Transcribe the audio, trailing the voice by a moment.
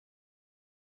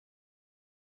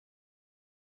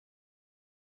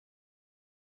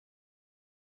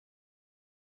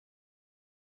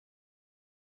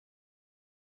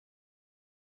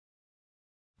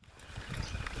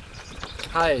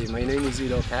Hi, my name is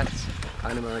Iddo Katz.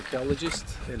 I'm an archaeologist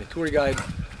and a tour guide.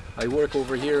 I work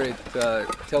over here at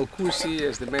Tel Kursi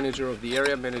as the manager of the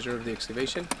area, manager of the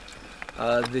excavation.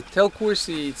 The Tel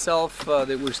Kursi itself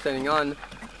that we're standing on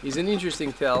is an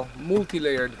interesting tell,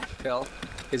 multi-layered tell.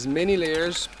 Has many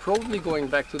layers, probably going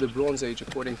back to the Bronze Age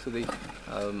according to the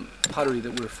pottery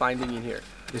that we're finding in here.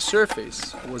 The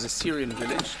surface was a Syrian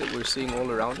village that we're seeing all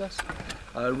around us.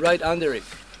 Right under it,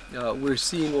 we're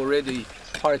seeing already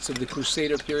parts of the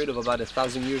Crusader period of about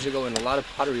 1,000 years ago, and a lot of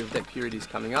pottery of that period is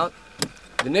coming out.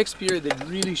 The next period that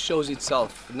really shows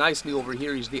itself nicely over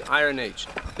here is the Iron Age,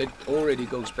 that already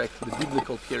goes back to the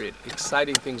biblical period.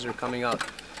 Exciting things are coming out.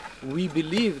 We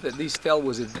believe that this tell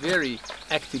was a very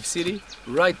active city,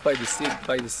 right by the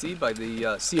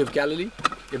Sea of Galilee,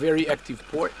 a very active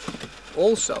port.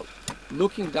 Also,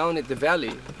 looking down at the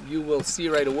valley, you will see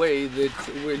right away that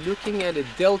we're looking at a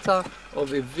delta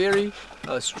of a very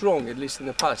strong, at least in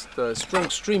the past, strong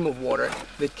stream of water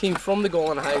that came from the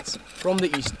Golan Heights, from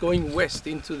the east, going west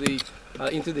into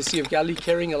the Sea of Galilee,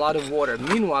 carrying a lot of water.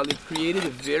 Meanwhile, it created a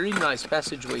very nice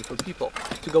passageway for people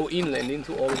to go inland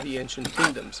into all of the ancient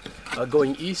kingdoms,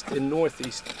 going east and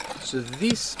northeast. So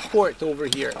this port over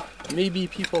here, maybe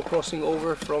people crossing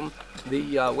over from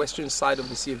the western side of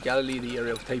the Sea of Galilee, the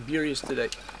area of Tiberias today,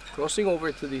 crossing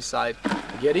over to this side,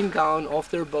 getting down off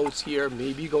their boats here,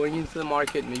 maybe going into the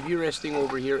market, maybe resting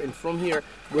over here, and from here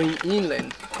going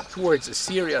inland towards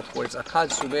Assyria, towards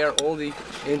Akkad, Sumer, all the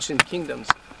ancient kingdoms,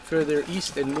 further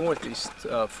east and northeast.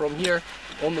 From here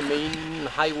on the main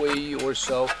highway or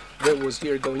so that was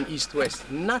here going east-west.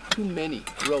 Not too many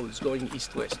roads going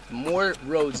east-west. More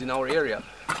roads in our area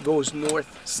goes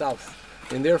north-south,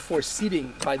 and therefore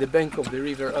sitting by the bank of the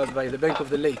river, by the bank of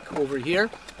the lake over here,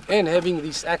 and having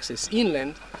this access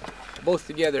inland, both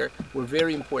together were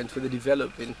very important for the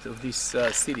development of this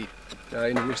city,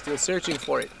 and we're still searching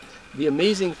for it. The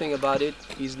amazing thing about it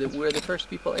is that we're the first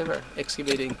people ever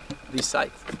excavating this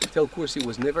site. Tel Kursi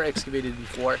was never excavated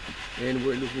before, and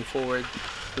we're looking forward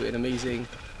to an amazing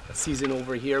season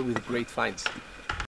over here with great finds.